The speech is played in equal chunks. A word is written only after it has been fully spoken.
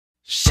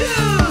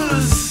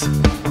Shoes!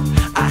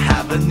 I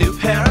have a new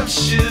pair of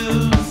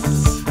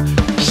shoes.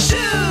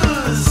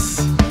 Shoes!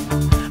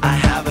 I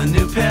have a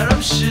new pair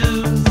of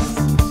shoes.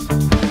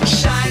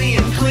 Shiny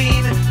and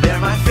clean, they're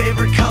my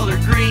favorite color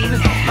green.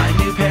 My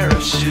new pair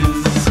of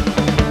shoes.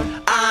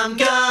 I'm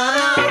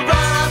gonna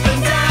run up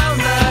and down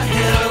the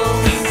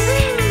hills.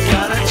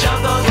 Gonna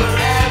jump over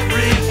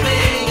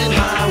everything in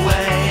my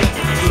way.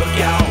 Look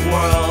out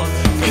world,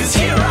 'cause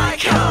here I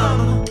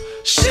come.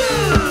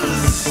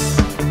 Shoes!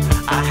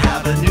 I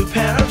have a new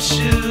pair of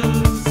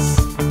shoes.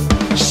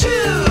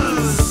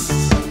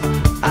 Shoes!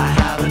 I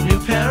have a new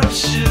pair of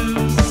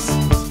shoes.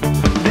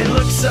 They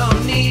look so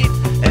neat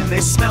and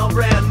they smell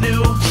brand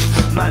new.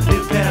 My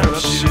new pair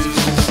of shoes.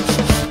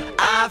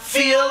 I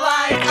feel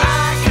like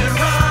I could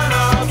run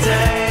all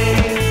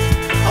day.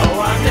 Oh,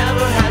 I've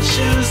never had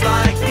shoes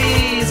like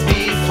these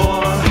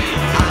before.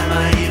 I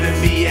might even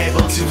be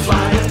able to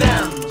fly with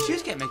them.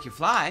 Shoes can't make you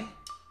fly.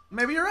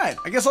 Maybe you're right.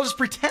 I guess I'll just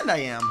pretend I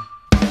am.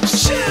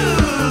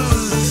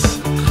 Shoes!